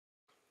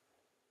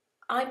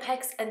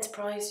iPEGS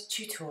Enterprise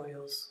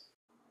Tutorials.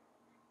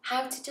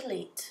 How to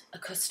delete a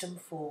custom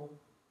form.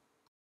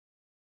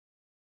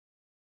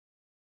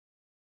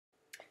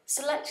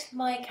 Select the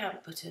My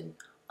Account button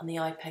on the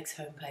iPEGS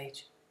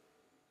homepage.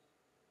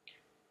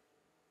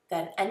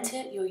 Then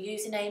enter your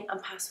username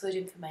and password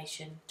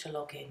information to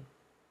log in.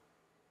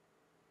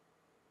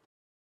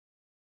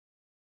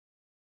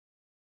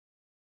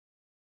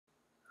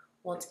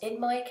 Once in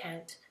My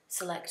Account,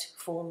 select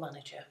Form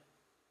Manager.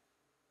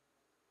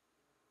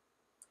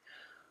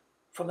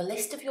 From a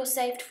list of your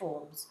saved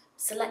forms,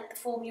 select the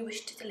form you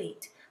wish to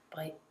delete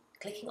by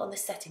clicking on the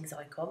Settings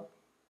icon.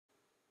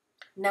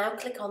 Now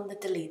click on the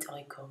Delete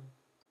icon.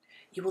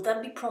 You will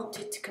then be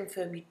prompted to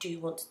confirm you do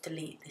want to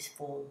delete this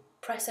form.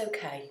 Press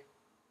OK.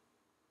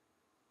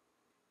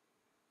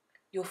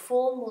 Your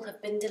form will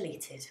have been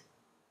deleted.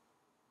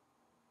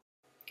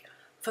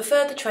 For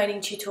further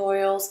training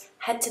tutorials,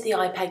 head to the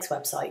iPEGS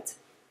website.